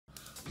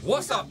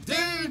What's up,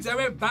 dudes? And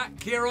we're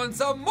back here on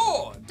some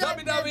more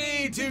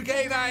WWE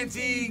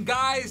 2K19.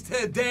 Guys,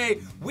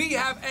 today we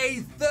have a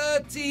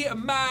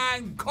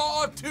 30-man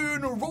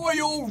cartoon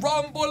Royal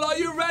Rumble. Are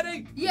you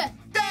ready? Yeah.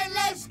 Then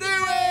let's do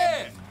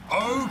it!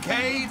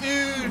 Okay,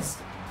 dudes.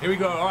 Here we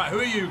go. All right, who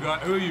are you,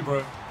 guys? Who are you,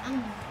 bro?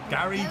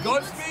 Gary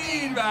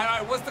Godspeed, man. All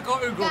right, what's the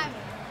cartoon called?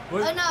 Oh,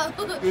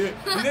 no.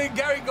 Yeah.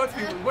 Gary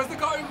Godspeed. What's the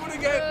cartoon called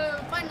again?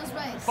 Final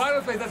Space.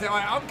 Final Space, that's it. All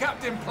right, I'm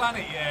Captain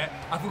Planet, yeah.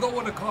 I forgot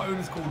what the cartoon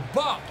is called,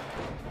 but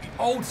the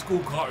old school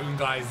cartoon,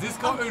 guys. This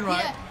cartoon,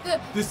 right? Yeah.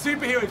 The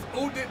superheroes,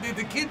 all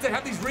the kids that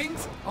have these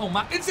rings. Oh,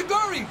 man. It's a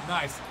Guri.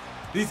 Nice.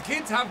 These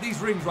kids have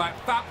these rings, right?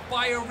 Fat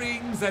fire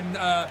rings and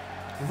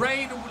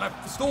rain, like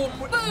storm.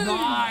 Boom.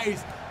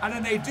 Nice. And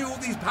then they do all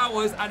these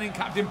powers, and then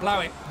Captain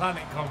Planet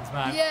comes,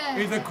 man. Yeah.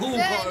 It's a cool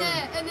cartoon.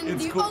 And then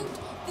it's the cool.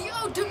 The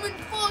ultimate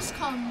force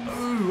comes.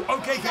 Ooh,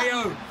 okay,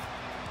 KO. Boom.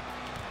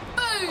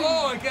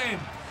 Oh, again.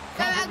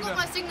 I got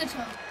my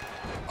signature.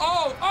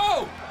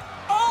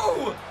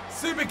 Oh!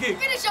 Super kick.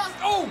 Finish us.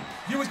 Oh!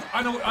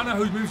 I know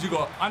whose moves you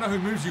got. I know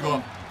whose moves you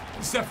got.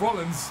 Seth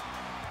Rollins.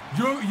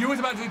 You was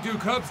about to do a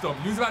curb stomp.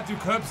 You was about to do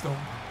a curb stomp.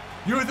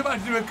 You was about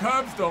to do a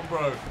curb stomp,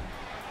 bro.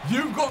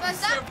 You've got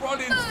Seth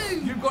Rollins.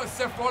 Boom. You've got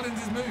Seth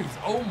Rollins' moves.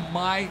 Oh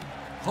my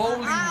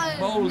holy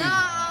moly.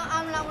 Nah,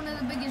 I'm like one of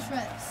the biggest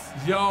threats.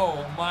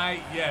 Yo,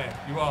 yeah,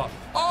 you are.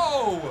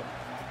 Oh!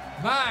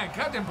 Man,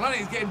 Captain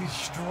Planet is getting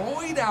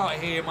destroyed out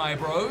here, my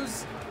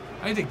bros.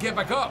 I need to get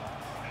back up.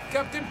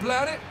 Captain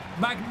Planet,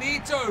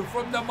 Magneto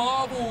from the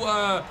Marvel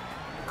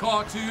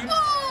cartoon.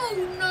 Oh,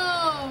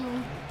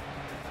 no.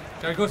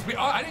 There goes me.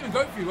 Oh, I didn't even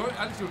go for you.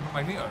 I just went for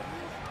Magneto.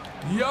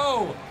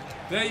 Yo,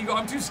 there you go.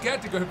 I'm too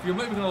scared to go for you. I'm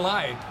not even going to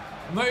lie.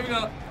 I'm not even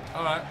going to...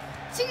 All right.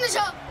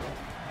 Signature.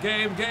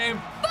 Game. Boom.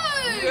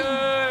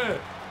 Yeah.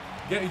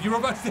 You're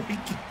about to...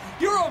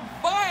 You're on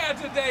fire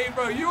today,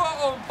 bro. You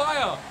are on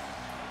fire.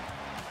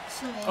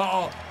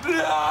 Uh-oh.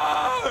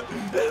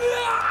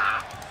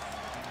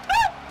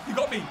 You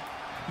got me.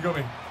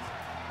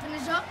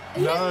 Finish up.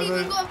 He No, hasn't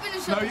even got a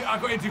finish up. No, I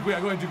got in too quick.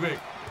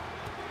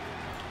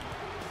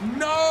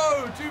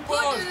 No, too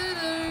fast.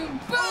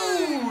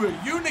 Boom.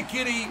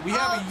 Unikitty. We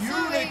have a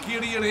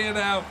Unikitty in here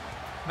now.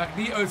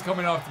 Magneto's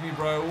coming after me,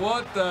 bro.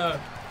 What the?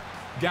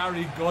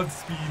 Gary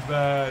Godspeed,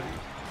 man.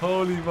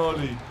 Holy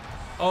moly.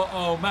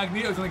 Uh-oh,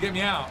 Magneto's going to get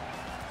me out.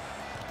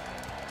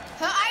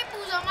 Her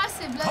eyeballs are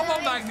massive. Come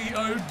on,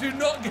 Magneto. Do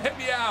not get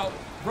me out.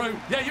 Bro,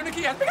 yeah,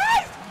 Unikitty has big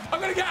eyes. I'm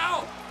going to get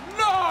out.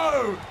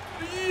 No.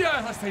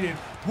 Yes, I stayed in.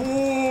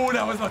 Oh,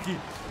 that was lucky.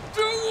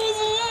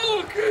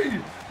 That was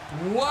lucky.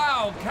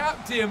 Wow,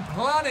 Captain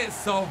Planet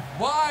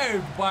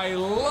survived by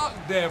luck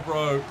there,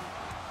 bro.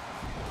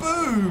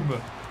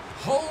 Boom.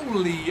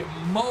 Holy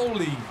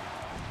moly.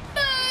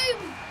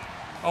 Boom.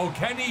 Oh,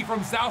 Kenny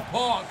from South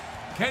Park.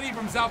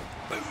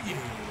 Boom, yeah.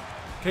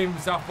 Came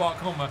from South Park,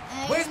 come on.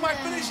 Where's my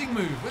finishing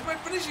move? Where's my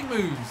finishing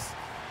moves?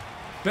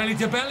 Belly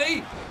to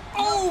belly.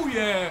 Oh,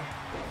 yeah.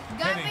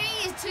 Gary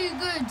is too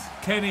good.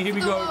 Kenny, here we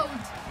go.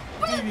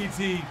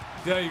 DDT.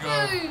 There you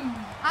go. Boom.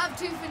 I have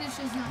 2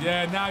 finishes now.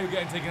 Yeah, now you're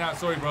getting taken out.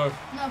 Sorry, bro.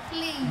 No,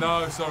 please.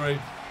 No, sorry.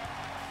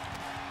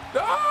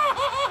 No!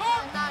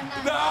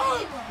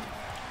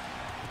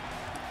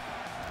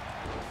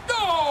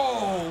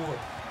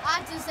 I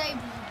had to save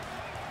you.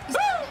 He's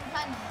Captain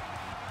Planet.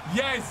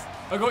 Yes,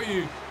 I got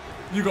you.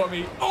 You got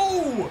me.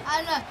 Oh!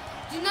 I know.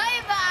 Do you know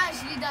if I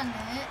actually done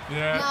it?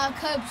 Yeah. Now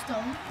curb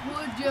stomp,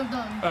 what would you have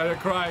done? I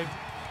cried.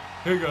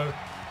 Here we go.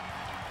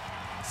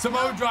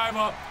 Simone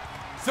Driver.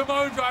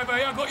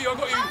 Yeah, I got you.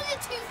 How is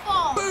it too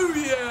far? Boo,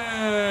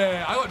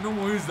 yeah. I got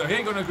normal moves, though. He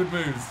ain't got no good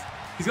moves.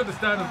 He's got the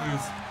standard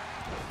moves.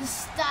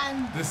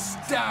 The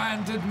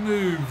standard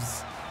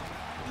moves.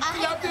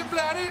 Captain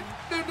Planet.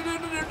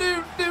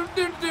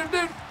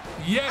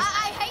 Yes.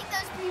 I hate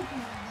those people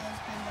with those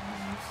kind of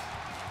moves.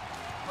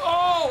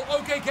 Oh,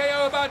 okay,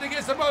 KO about to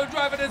get Simone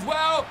Driver as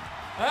well.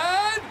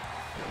 And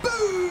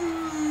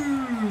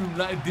boom.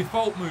 Like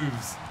default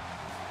moves.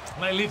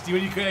 Like literally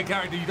when you create a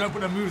character, you don't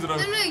put the moves on them.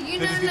 Look, you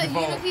look,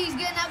 he's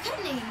getting out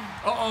Kenny.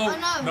 Uh-oh. Oh,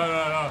 no.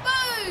 No.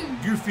 Boom.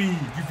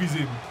 Goofy's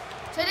in.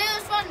 So that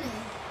was funny.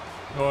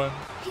 Go on.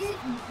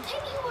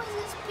 Kenny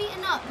was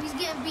beaten up. He's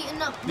getting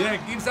beaten up.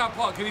 Yeah, in South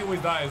Park, Kenny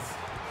always dies.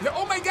 He's like,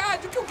 oh my God,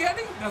 you killed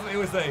Kenny? That's what they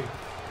always say.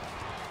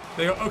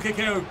 They go, okay,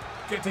 KO,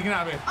 get taken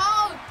out of it.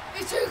 Oh,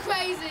 it's too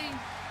crazy.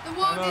 The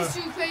world is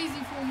too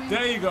crazy for me.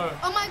 There you go.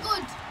 Oh my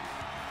God,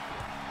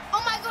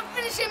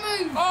 finishing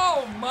move.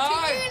 Oh my. To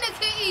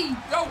Unikitty.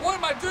 Yo, what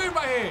am I doing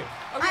right here?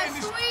 I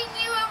swing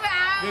you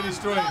around. Get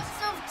destroyed.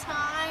 Lots of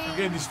time. I'm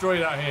getting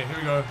destroyed out here. Here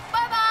we go.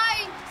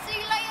 Bye-bye. See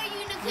you later,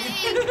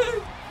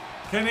 Unikitty.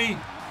 Kenny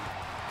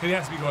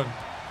has to be gone.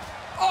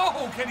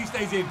 Oh, Kenny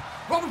stays in.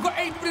 Well, we've got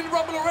 8 people in the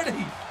Rumble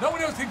already. No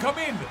one else can come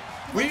in.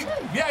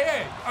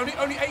 Yeah. Only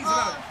 8's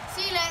allowed.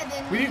 See you later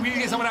then. We need to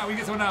get someone out.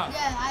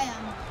 Yeah, I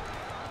am.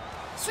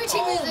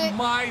 Switching music. Oh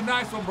my,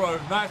 nice one, bro.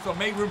 Nice one.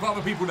 Make room for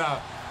other people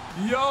now.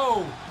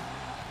 Yo.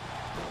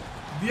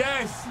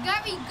 Yes.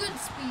 Gary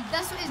Goodspeed.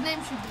 That's what his name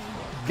should be.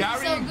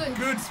 Gary so good.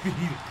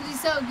 Goodspeed. Because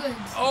he's so good.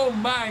 Oh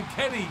man,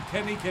 Kenny.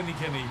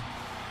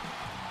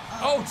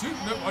 Oh, two.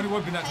 No, only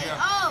one been that together.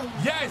 Oh.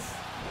 Yes.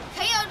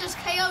 KO just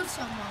KO'd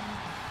someone.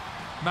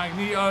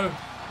 Magneto.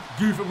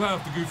 Goofy. We're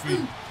after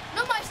Goofy.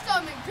 Not my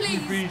stomach, please.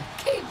 Goofy.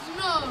 Kids,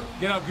 no.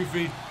 Get up,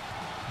 Goofy.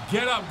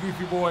 Get up,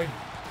 Goofy boy.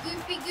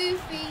 Goofy.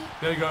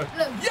 There you go.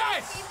 Look,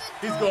 yes!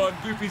 He's gone.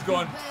 Goofy's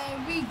gone.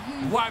 Very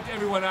goofy. Wiped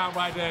everyone out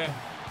right there.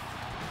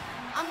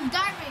 I'm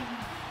diving.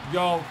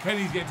 Yo,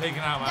 Kenny's getting taken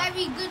out, man.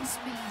 Very good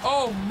speed.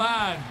 Oh,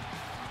 man.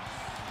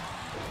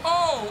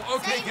 Oh,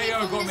 okay,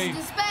 KO got me.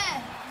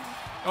 Despair.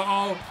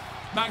 Uh-oh.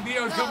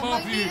 Magneto's come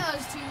off you.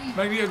 Magneto's too weak.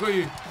 Magneto got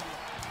you.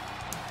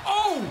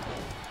 Oh!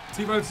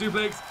 T-bone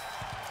suplex.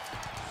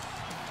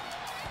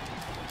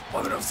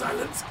 Moment of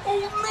silence. Oh,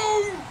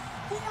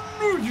 no! Oh,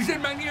 no! You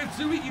said Magneto's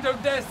too weak. You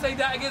don't dare say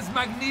that against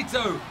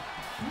Magneto.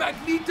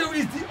 Magneto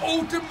is the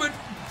ultimate...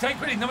 Take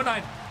credit, number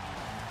 9.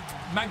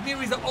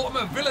 Magneto is the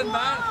ultimate villain,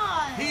 man.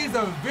 He is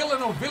a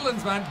villain of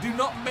villains, man. Do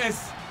not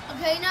mess.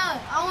 Okay, no.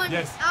 I want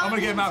I'm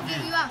going to get him out for you.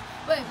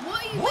 Wait,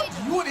 what are you What? made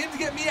of? You want him to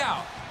get me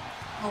out?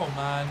 Oh,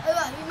 man.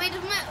 You made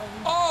of metal?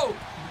 Oh!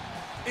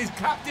 Is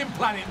Captain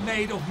Planet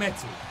made of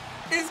metal?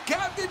 Is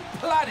Captain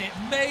Planet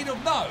made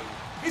of... No.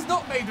 He's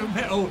not made of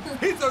metal.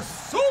 He's a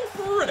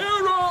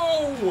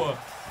superhero!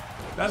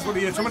 That's what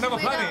he is. From another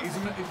planet. He's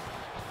an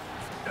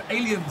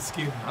alien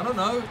skin. I don't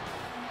know.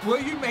 What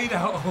are you made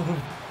out of?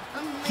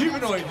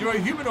 Humanoid. You're a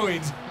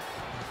humanoid.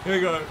 Here we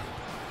go.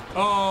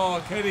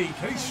 Oh, Kenny.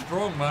 Kenny's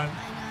strong, man. I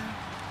know.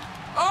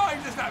 Oh,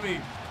 he just at me.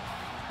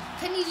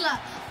 Kenny's like,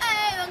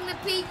 hey, I'm going to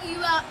pick you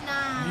up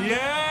now.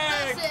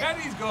 Yeah, That's it.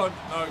 Kenny's gone.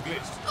 No,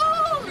 glitched.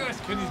 Oh! Yes,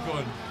 Kenny's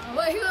gone.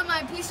 Wait, who am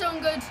I? Please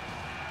sound good.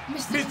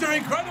 Mr.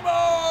 Incredible!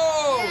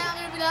 Yeah, I'm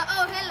going to be like,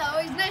 oh, hello.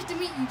 It's nice to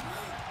meet you.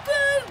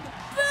 Boom!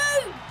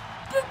 Boom!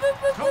 Boom, boom,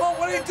 boom, Come on,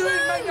 what are you boom, doing,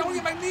 boom. Magneto? I want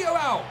to get Magneto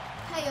out.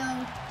 KO.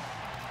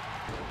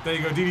 There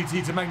you go,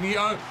 DDT to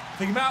Magneto.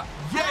 Take him out.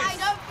 Yes! I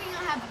don't think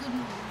I have good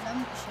moves. I'm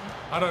not sure.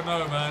 I don't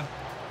know, man.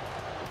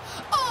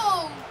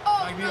 Oh!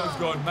 Magneto's no.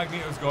 gone.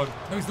 Magneto's gone.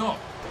 No, he's not.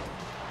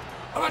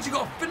 I've actually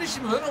got to finish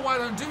him. I don't know why I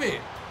don't do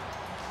it.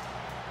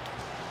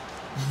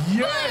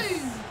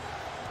 Yes! Boom.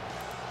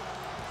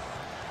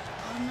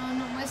 Oh, no,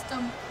 not my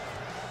stomach.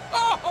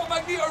 Oh,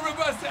 Magneto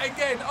reversed it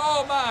again.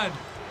 Oh, man.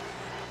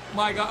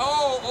 My God.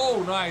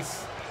 Oh,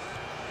 nice.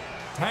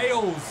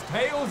 Tails.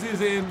 Tails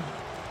is in.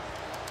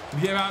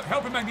 Get him out.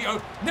 Help him,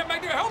 Magneto. No,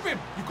 Magneto, help him.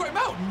 You got him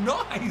out.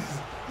 Nice.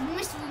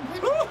 Mr.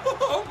 Incredible.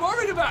 I'm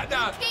worried about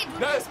that. Kid, what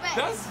do you expect?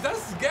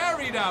 That's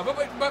scary now.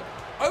 But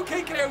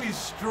okay, KO is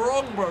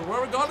strong, bro.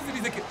 Well, regardless if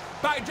he's a kid.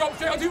 Back jump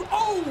straight onto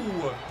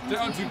straight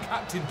onto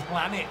Captain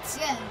Planet.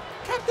 Yeah.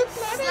 Captain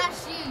Planet.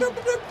 Slash you.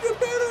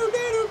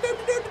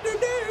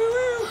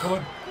 Come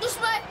on. Just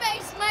my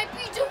face, my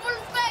beautiful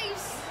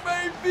face.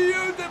 My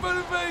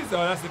beautiful face.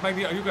 Oh, that's it.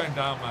 Magneto, you're going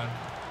down, man.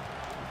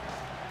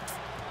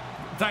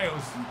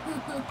 Tails.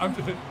 I'm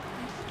just.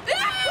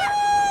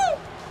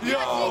 You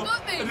actually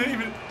got me. I didn't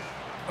even.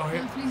 Oh, No,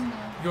 yeah. please no.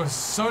 You're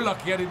so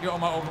lucky I didn't get on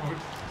my old one.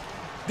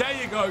 There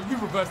you go. You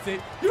reversed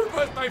it. You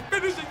reversed my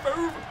finishing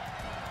move.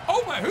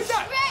 Oh my, who's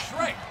that?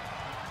 Shrek.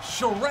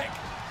 Shrek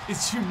is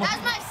humongous.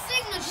 That's my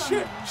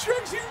signature.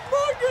 Shrek's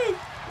humongous.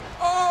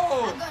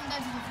 Oh. I'm going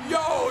down to the floor.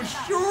 Yo,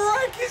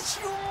 Shrek is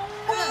Look,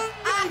 humongous.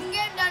 I can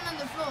get him down on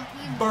the floor.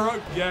 Easy. Bro,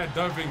 yeah,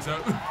 don't think so.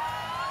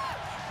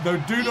 No,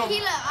 do not.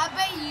 Healer, I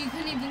bet you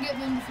couldn't even get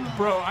me on the floor.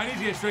 Bro, I need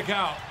to get Shrek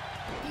out.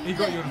 He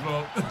got you on the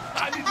floor.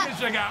 I need to get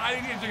Shrek out. I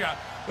need to get Shrek out.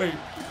 Wait.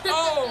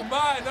 Oh,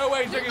 man. No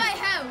way. Look at my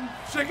health.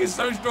 Shrek is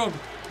so strong.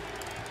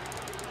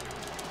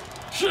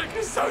 Shrek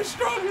is so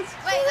strong. Wait,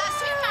 that's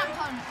Superman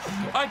punch.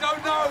 I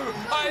don't know.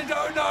 I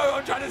don't know.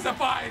 I'm trying to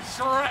survive.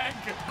 Shrek.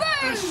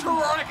 Boom.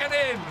 Shreking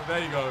in. There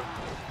you go.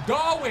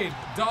 Darwin.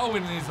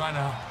 Darwin is right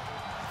now.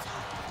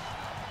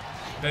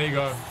 There you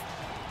go.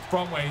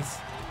 Front waist.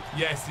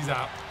 Yes, he's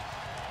out.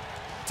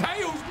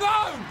 Tails,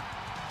 no!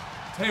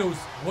 Tails,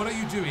 what are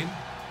you doing?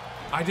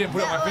 I didn't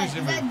put up my finishing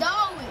Is move. that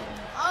Darwin?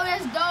 Oh,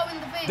 that's Darwin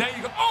the fish. There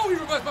you go. Oh, he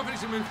reversed my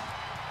finishing move.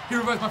 He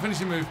reversed my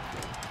finishing move.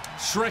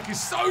 Shrek is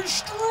so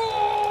strong!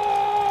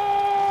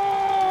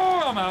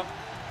 I'm out.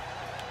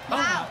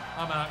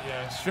 I'm out,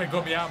 yeah. Shrek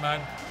got me out, man.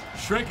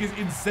 Shrek is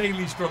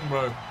insanely strong,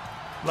 bro.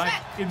 Like,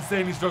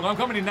 insanely strong. I'm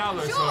coming in now,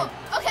 though, Sure. so...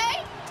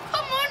 Okay.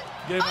 Come on.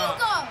 Get him out.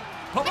 Ogre.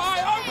 Popeye!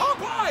 Oh,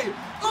 Popeye!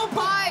 Oh,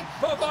 Popeye.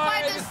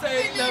 Popeye the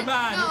Sailor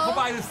Man! No.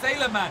 Popeye the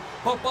Sailor Man!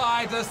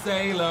 Popeye the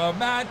Sailor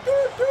Man!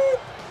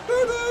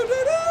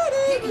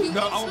 He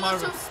No, eats oh my!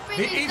 lots of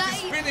spinach. He eats the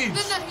spinach!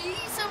 No, he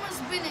eats so much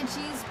spinach.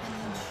 He eats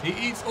spinach. He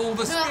eats all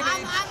the No,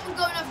 spinach! I'm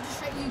going after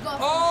Shrek. You go.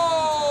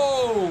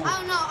 Oh!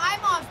 Oh no, I'm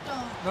after.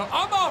 No,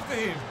 I'm after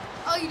him!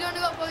 Oh, you don't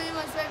know what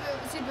my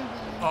favorite super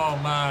villain. Oh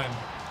man!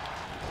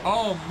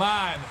 Oh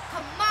man!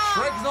 Come on.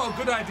 Shrek's not a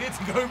good idea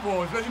to go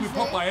for, especially with Is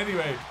it? Popeye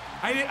anyway.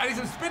 I need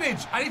some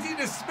spinach! I need to eat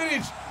this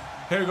spinach!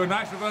 Here we go,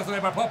 nice reversal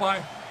there by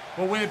Popeye.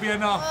 But will it be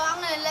enough? Well,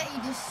 I'm gonna let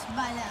you just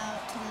bite it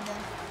out to the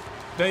death.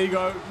 There you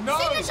go. No!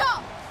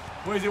 Signature!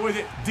 What is it? What is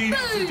it?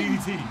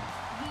 DDT.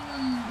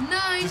 No,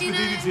 Just the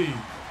DDT.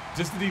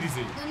 Just the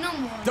DDT. The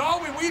normal one.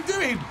 Darwin, what are you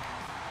doing?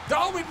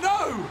 Darwin,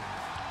 no!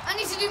 I I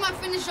need to do my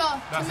finisher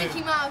to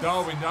Mickey Mouse.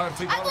 Darwin, no,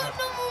 take I got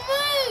normal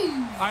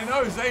moves. I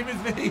know, same as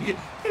me.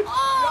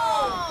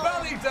 Oh. No,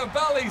 belly to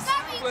belly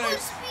That suplex. good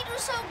speed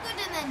was so good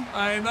and then.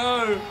 I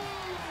know.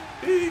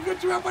 He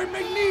got you out by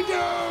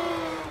Magneto.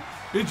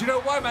 Did you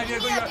know why, man?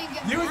 Magneto didn't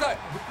get me was out. like,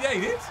 yeah, he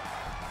did.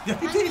 Yeah,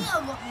 he did. Magneto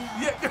got me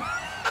out. Yeah.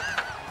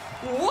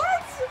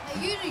 What?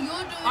 You're doing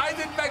I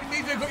did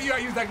Magneto got you out.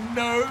 He was like,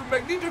 no,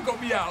 Magneto got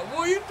me out. What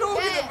are you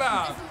talking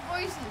about? Different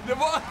voices. The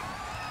what?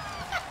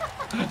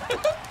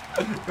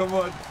 Come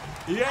on.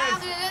 Yes. I'm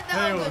gonna let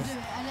that Olga do it.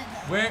 I let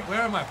that.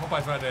 Where am I?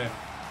 Popeye's right there.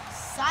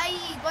 Sai,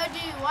 why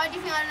do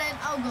you think I let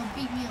Olga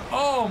beat me up?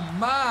 Oh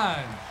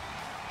man.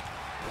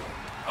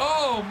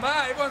 Oh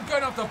man, everyone's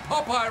going after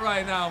Popeye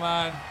right now,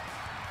 man.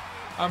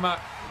 I'm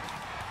at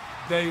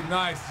Dave,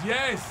 nice.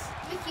 Yes.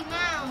 Mickey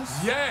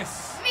Mouse.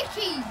 Yes.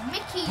 Mickey.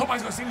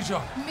 Popeye's got a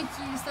signature.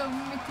 Mickey, so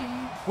Mickey.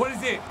 What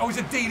is it? Oh, it's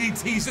a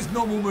DDT. It's just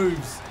normal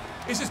moves.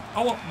 It's just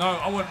I want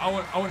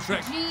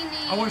Shrek.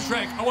 Genie. I want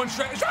Shrek.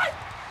 Shrek.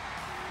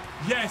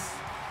 Yes.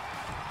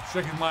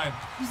 Shrek is mine.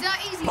 Is that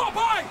easy?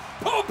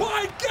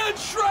 Popeye, get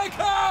Shrek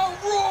out!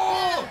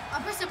 Raw! Yeah,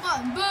 I press the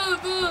button.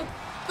 Boo.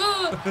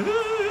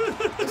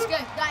 Let's go.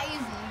 That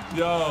easy.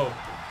 Yo.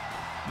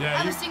 Yeah.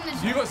 I have a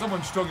signature. You got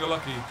someone strong. You're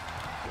lucky.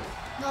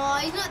 No,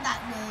 he's not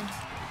that good.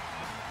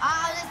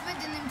 I was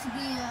expecting him to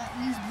be at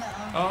least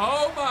better.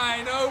 Oh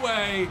my, no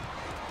way.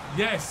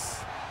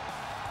 Yes.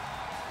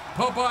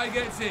 Popeye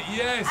gets it.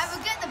 Yes. I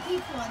forget the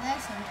people are there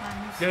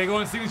sometimes. Yeah, go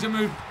on, signature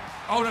move.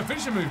 Oh no,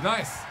 finisher move.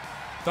 Nice.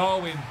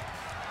 Darwin,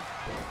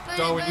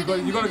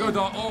 you got to go,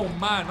 Darwin. Oh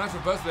man, nice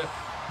reverse there.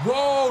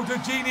 Whoa, the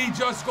genie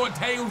just got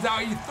tails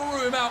out. He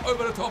threw him out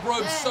over the top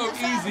rope. Yeah, so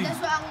easy. That's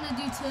what I'm gonna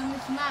do to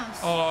Mickey Mouse.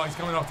 Oh, he's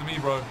coming after me,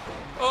 bro.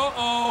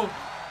 Uh-oh.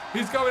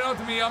 He's coming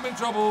after me. I'm in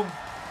trouble.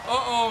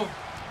 Uh-oh.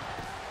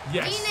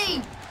 Yes.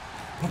 Genie.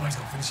 Popeye's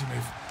got a finishing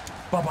move.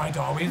 Bye-bye,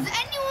 Darwin. Does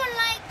anyone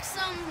like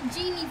some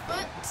genie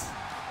foot?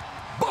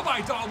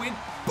 Bye-bye, Darwin.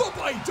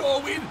 Bye-bye,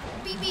 Darwin.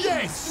 BB.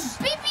 Yes.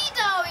 BB,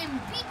 Darwin.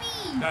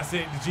 BB. That's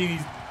it. The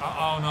genie's...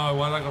 oh, no.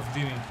 Why did I go for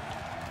genie?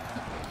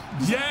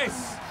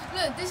 Yes.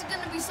 Look, this is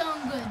going to be so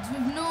good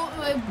with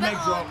Leg better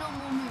drop.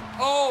 normal moves.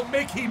 Oh,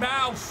 Mickey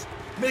Mouse.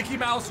 Mickey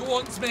Mouse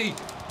wants me.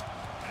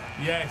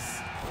 Yes.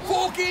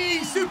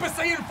 Forky. Super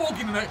Saiyan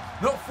Forky. No,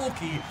 not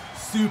Forky.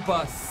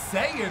 Super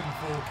Saiyan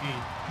Forky.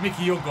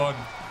 Mickey, you're gone.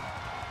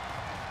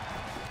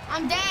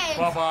 I'm dead.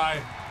 Bye-bye.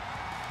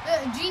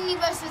 Look, Genie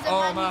versus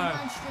a man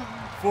who's strong.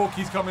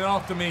 Forky's coming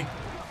after me.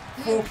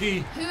 Forky.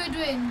 Who would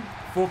win?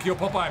 Forky or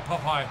Popeye?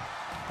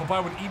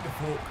 Popeye would eat the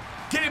fork.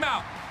 Get him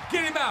out.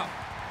 Get him out.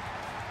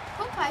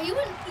 Popeye, he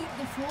wouldn't eat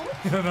the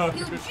fork. No.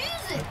 He would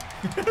use it.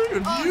 He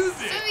would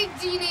use it. Sorry,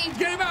 Genie.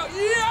 Get him out.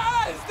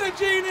 Yes! The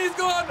genie's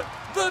gone.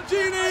 The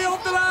genie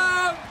of the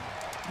lamb.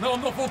 No,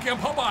 I'm not Forky. I'm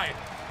Popeye.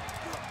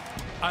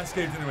 I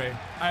escaped anyway.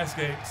 I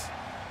escaped.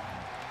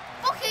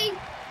 Okay.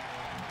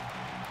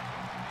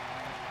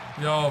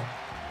 Yo.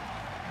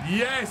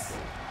 Yes.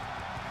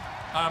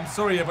 I'm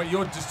sorry, but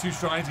you're just too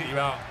strong. I need to get you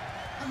out.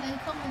 Okay,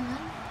 come on, man.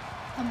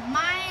 Come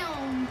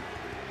on.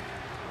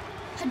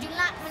 How do you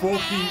like me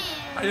Forky, now?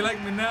 how you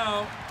like me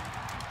now?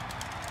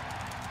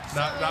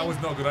 That was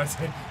not good, I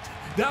say.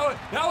 That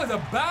was a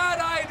bad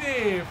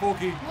idea,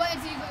 Forky. What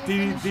if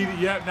you got your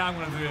Yeah, now I'm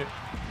going to do it.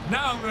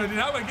 Now I'm going to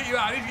get you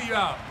out. I need to get you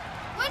out.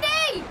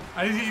 Ready?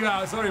 I need to get you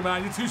out. Sorry,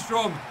 man. You're too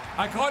strong.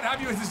 I can't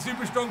have you as a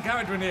super strong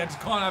character in here. I just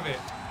can't have it.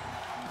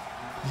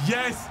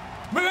 Yes.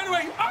 Move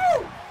anyway.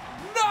 Oh!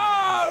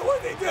 No!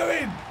 What's he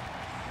doing?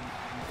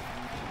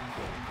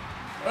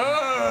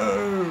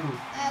 Oh!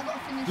 I got to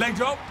finish. Leg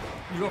drop.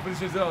 You got to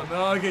finish as well. No,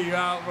 I'll get you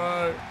out,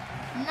 bro.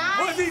 Nice.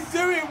 What's he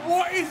doing?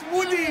 What is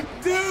Woody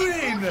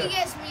doing? Forky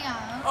gets me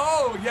out.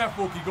 Oh, yeah,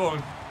 Forky, go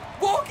on.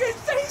 Forky,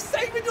 he's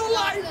saving your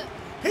life. Look.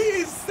 He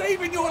is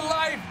saving your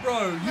life,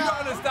 bro. You don't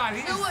understand.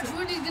 He No, is... watch,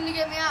 Woody's going to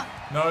get me out.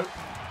 No.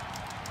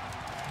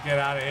 Get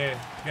out of here.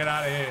 Get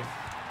out of here.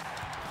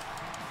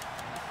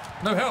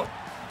 No, help.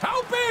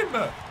 Help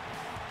him.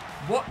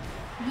 What?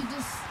 You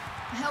just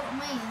help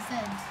me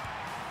instead.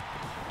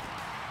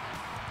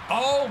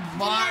 Oh,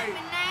 my... You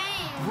like me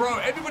now? Bro,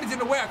 everybody's in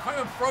the way. I can't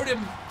even throw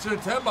them to the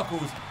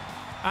turnbuckles.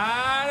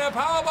 And a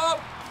powerbomb.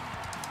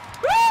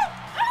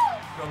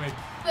 Got me.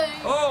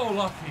 Boom. Oh,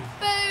 lucky.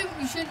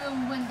 Boom. You shouldn't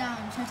have went down.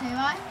 Should I tell you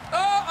why?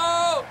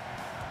 Uh-oh.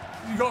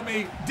 You got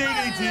me.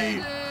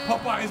 DDT.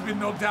 Popeye has been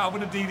knocked out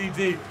with a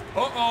DDT.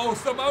 Uh-oh.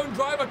 Simone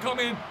Driver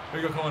coming.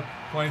 Here we go. Come on.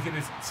 Come on. You get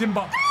this.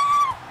 Simba.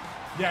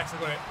 Yes, I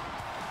got it.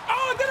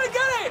 Oh, did I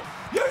get it?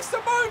 You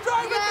Simone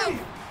Driver Yeah. me.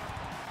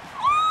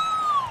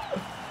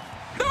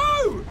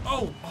 No.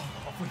 Oh,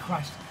 I thought he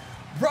crashed.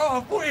 Bro, I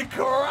thought he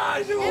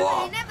crashed.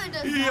 What? He never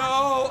does that.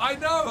 Yo, I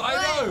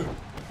know.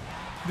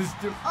 This,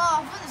 Oh,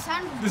 I thought the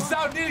sound was the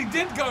sound nearly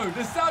did go.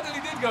 The sound nearly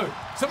did go.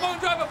 Simone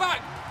Driver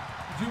back.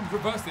 You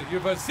reversed it. You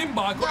reversed.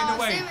 Simba, I got in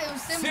the way. It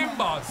was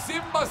Simba.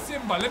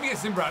 Simba. Let me get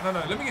Simba out.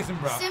 No, let me get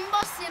Simba out. Simba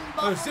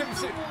Oh, on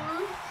the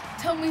wall.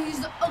 Tell me he's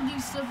the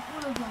ugliest of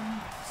all of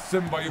them.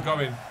 Simba, you're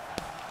going.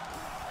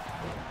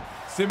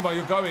 Simba,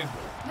 you're going.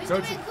 Mr.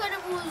 Go to-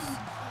 Incredible's...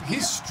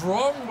 He's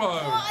strong, bro.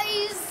 What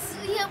is...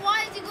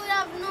 why is he going to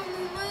have normal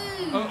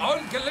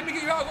moves? Let me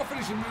get you out. I've got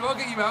finishing move. I'll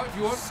get you out if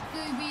you want.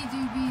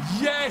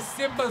 Scooby-Dooby. Yes,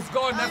 Simba's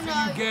gone. That's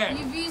what you get.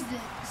 You've used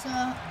it, so...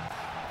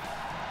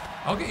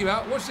 I'll get you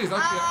out. Watch this.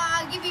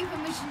 I'll give you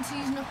permission to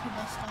use Knuckle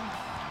Duster.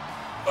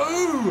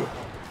 Oh!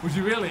 Would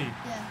you really?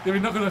 Yeah. Give me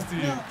Knuckle Duster to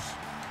you. Watch.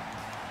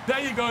 There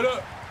you go,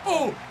 look.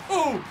 Oh!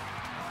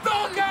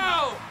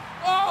 Knockout!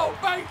 Oh,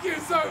 thank you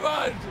so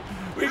much.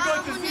 We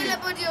got to see.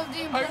 Yellow Body of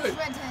Doom plus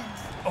Red Head.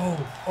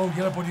 Oh,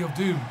 Yellow Body of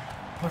Doom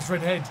plus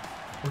Red Head.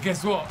 Well,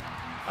 guess what?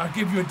 I'll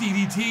give you a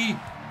DDT.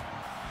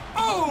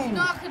 Oh! You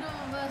know I could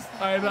have reversed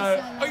that. I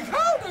know.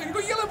 How though? You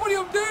got Yellow Body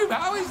of Doom.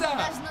 How is that?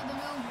 That's not the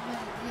real way.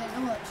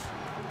 Yeah, watch.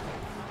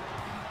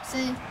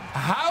 See?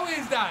 How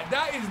is that?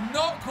 That is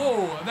not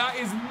cool. That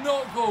is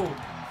not cool.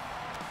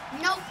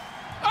 Nope.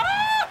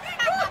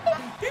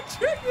 He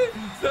tricked me.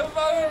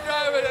 Samoan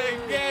Rabbit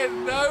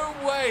again. No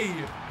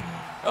way.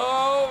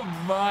 Oh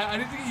my. I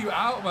need to get you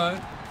out,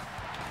 man.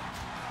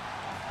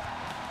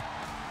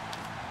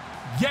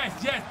 Yes,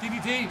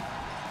 DDT.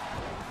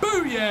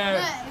 Booyah.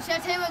 Look, should I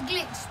tell you what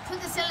glitch?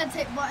 Put the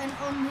sellotape button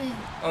on here.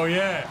 Oh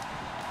yeah.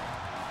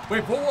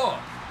 Wait, for what?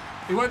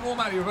 It won't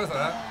automatically reverse like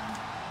that.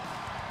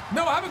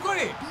 No, I haven't got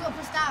it. You got to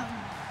press down.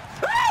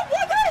 What?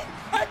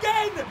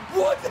 Again!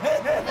 What?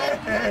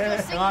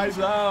 I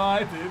know,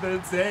 I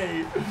didn't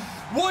say.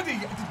 Woody,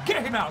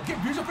 get him out.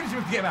 Use your finishing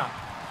move to get him out.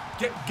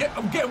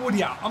 I'm getting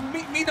Woody out.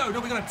 We're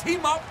going to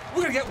team up.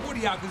 We're going to get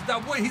Woody out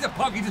because he's a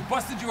punk. He just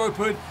busted you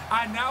open,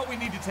 and now we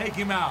need to take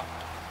him out.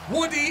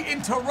 Woody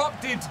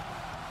interrupted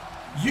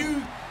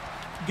you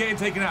getting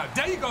taken out.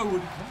 There you go,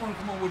 Woody.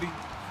 Come on, Woody.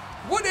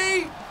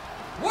 Woody!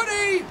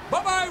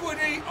 Bye-bye,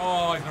 Woody.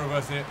 Oh, he's going to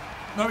reverse it.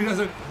 No, he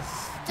doesn't.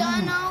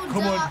 Donald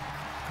Duck.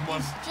 Come on.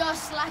 It's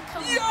just like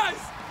a... Yes!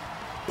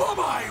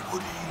 Bye-bye,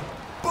 Woody.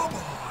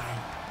 Bye-bye.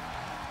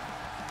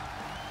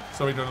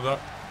 Sorry, Donald Duck.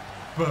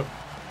 But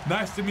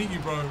nice to meet you,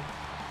 bro.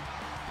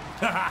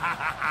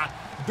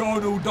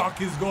 Donald Duck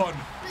is gone.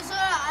 It's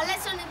alright. Let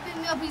Sonic pick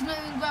me up. He's not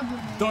even grabbing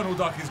me. Donald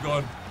Duck is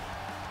gone.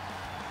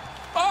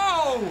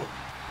 Oh!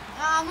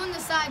 I'm on the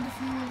side if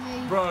you want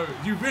me. Bro,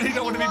 you really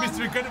don't want to be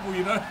Mr. Incredible,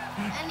 you know?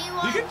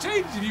 Anyone? You can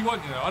change if you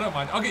want, you know. I don't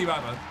mind. I'll get you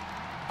out, man.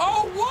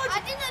 Oh, what?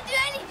 I did not do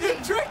anything. You're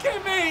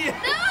tricking me.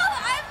 No,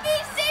 I'm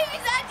being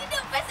serious. I did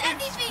not press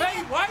anything.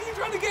 Mate, why are you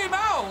trying to get him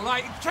out?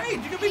 Like,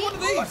 change. You can be one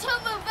of these.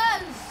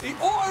 Auto-reverse. He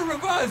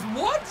auto-reverse.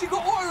 What? You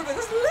got auto-reverse.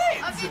 That's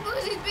lit. I think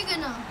because he's big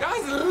enough.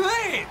 That's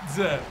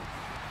lit.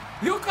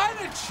 You're kind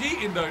of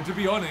cheating, though, to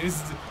be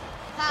honest.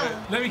 How?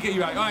 Let me get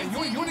you out. All right, you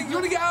want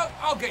to get out?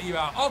 I'll get you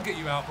out. I'll get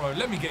you out, bro.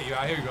 Let me get you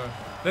out. Here we go.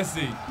 Let's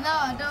see. No,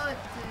 I don't.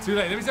 Too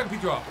late. Let me see if I can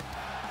pick you up.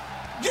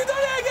 You done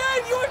it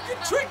again! You're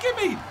tricking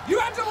me!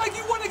 You acting like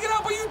you want to get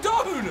out, but you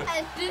don't!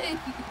 I do.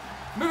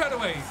 Move out of the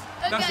way.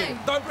 That's Okay.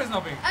 it. Don't press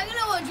nothing. I'm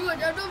gonna watch you. I'm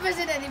not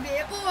pressing anything.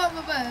 It will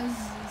reverse.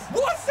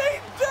 What's he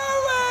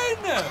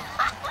doing?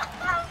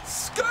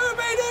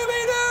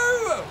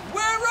 Scooby-Dooby-Doo!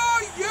 Where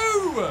are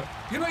you?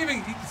 You're not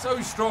even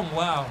so strong.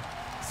 Wow.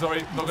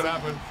 Sorry, not gonna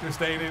happen. You're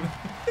staying in.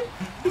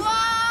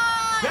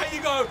 What? There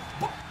you go.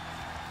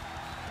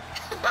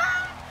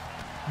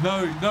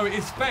 No,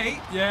 it's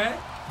fate, yeah?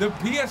 The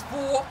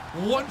PS4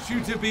 wants you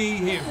to be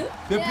him.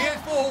 The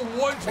PS4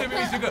 wants you to be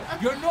Mr. Good.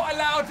 You're not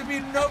allowed to be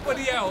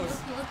nobody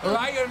else.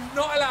 Alright? You're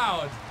not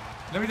allowed.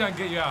 Let me try and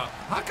get you out.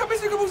 How come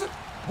Mr. Good was...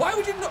 Why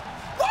would you not...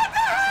 What the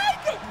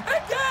heck?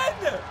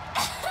 Again!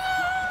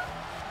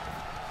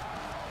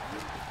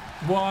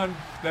 One.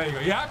 There you go.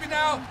 You happy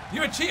now?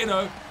 You're a cheater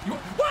though.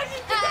 Why did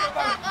you do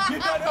that? You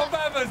done it on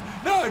purpose.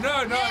 No.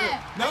 Yeah,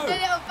 I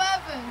did it on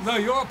purpose. No,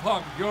 you're a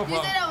punk. You're a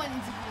punk. You said I wanted to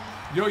do it.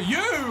 You're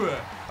you!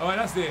 Alright,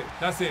 that's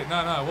it.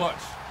 No,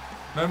 watch.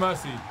 No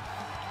mercy.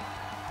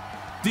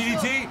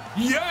 DDT?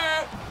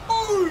 Yeah!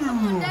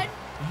 Ooh!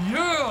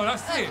 Yeah,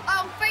 that's it.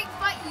 I'll fake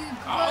fight you.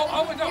 I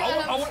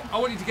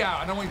want you to get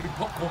out, and I want you to be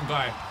popcorn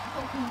guy.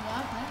 Popcorn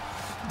guy, okay.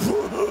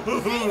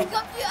 See, the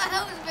computer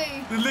helps me.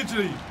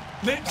 Literally.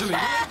 It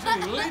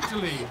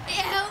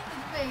helps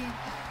me.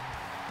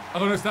 I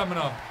got no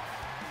stamina.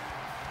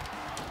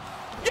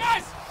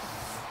 Yes!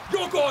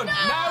 You're gone. No!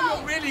 Now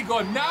you're really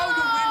gone.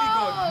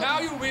 Now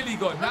you're really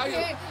gone.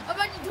 Okay, I'm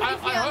about to do it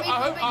for you.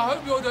 I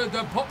hope you're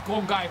the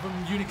popcorn guy from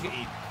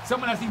Unikitty.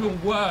 Someone that's even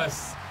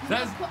worse.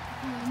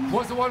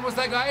 What's the one? What's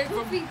that guy?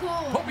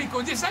 Poppycorn.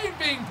 Poppycorn. The same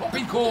thing.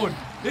 Poppycorn.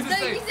 It's the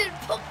same. You said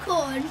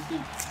popcorn.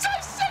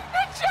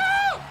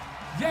 Signature.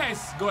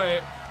 Yes, got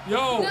it.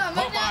 Yo, No,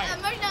 Popeye.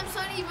 imagine I'm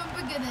so even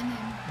bigger than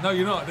him. No,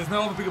 you're not. There's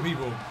no other bigger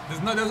people.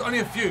 There's only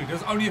a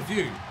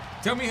few.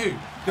 Tell me who.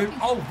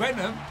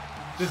 Venom.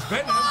 There's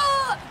Venom.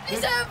 Oh,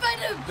 please have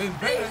Venom. There's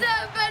Please Venom.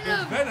 have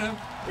Venom. There's Venom.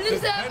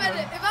 Please have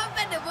Venom. If I'm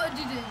Venom, what would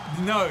you do?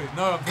 No,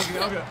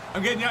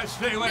 I'm getting you out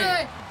straight away.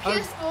 No,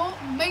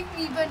 PS4, make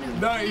me Venom.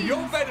 No, please.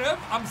 you're Venom.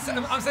 I'm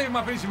saving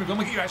my finishing move. I'm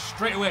gonna get you out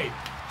straight away.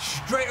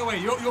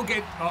 You'll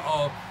get.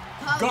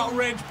 Gut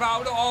wrench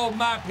powder. Oh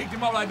man, picked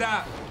him up like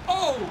that.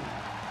 Oh.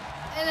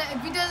 And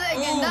if he does it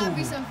again, that would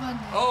be so funny.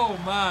 Oh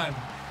man.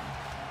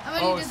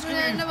 I'm only just doing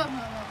another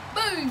power.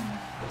 Boom.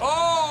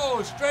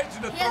 Oh, straight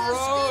to the throat. He has a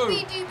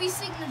Scooby-Dooby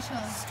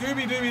signature.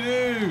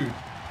 Scooby-Dooby-Doo.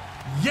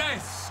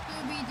 Yes!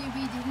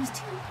 Scooby-Dooby-Doo's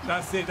too.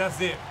 That's it, that's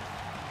it.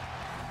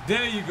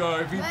 There you go.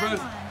 If you Where press...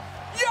 am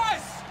I?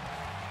 Yes!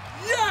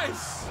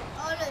 Yes!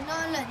 Oh, look, no,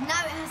 look.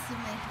 Now it has to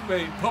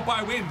make it. Wait,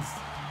 Popeye wins.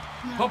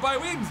 No. Popeye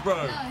wins, bro.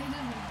 No, he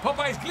doesn't.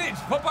 Popeye's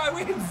glitched. Popeye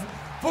wins.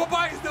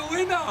 Popeye's the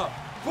winner.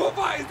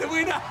 Popeye's the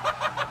winner.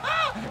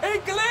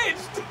 It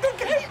glitched. The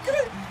game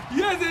glitched.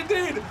 Yes, it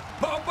did.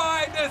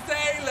 Popeye the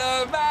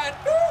Sailor Man.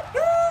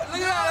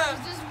 Look at I that.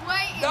 was just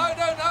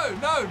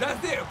waiting. No.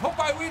 That's it.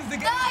 Popeye wins the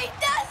game. No, he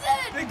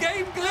doesn't. The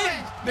game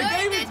glitched. The No,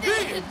 game he is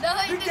didn't. glitched. No,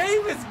 he The didn't.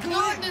 game is You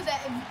can't do glitched.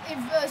 that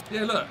in first.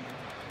 Yeah, look.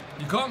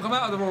 You can't come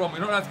out of the Royal Rumble.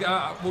 You're not allowed to get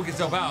out, walk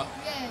yourself out.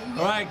 Yeah.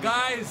 All right,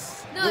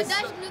 guys. No, that's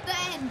not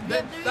the end. You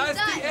have to That's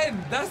restart. the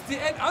end. That's the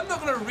end. I'm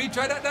not going to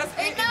retry that. That's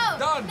it. No, It's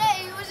done. no,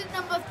 it was at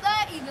number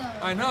 30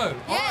 though. I know.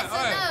 Yes, all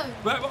right. I know.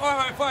 But, all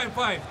right,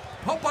 fine.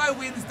 Popeye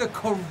wins the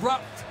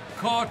corrupt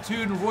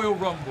cartoon Royal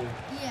Rumble.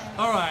 Yeah.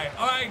 All right,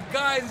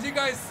 guys. As you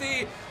guys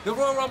see, the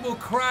Royal Rumble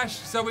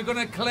crashed, so we're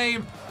going to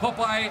claim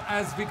Popeye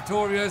as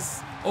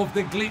victorious of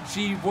the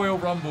glitchy Royal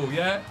Rumble,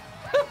 yeah?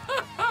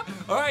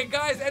 All right,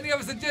 guys, any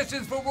other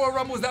suggestions for Royal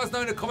Rumbles, let us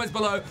know in the comments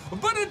below.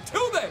 But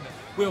until then,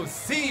 we'll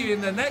see you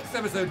in the next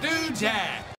episode. Do ja!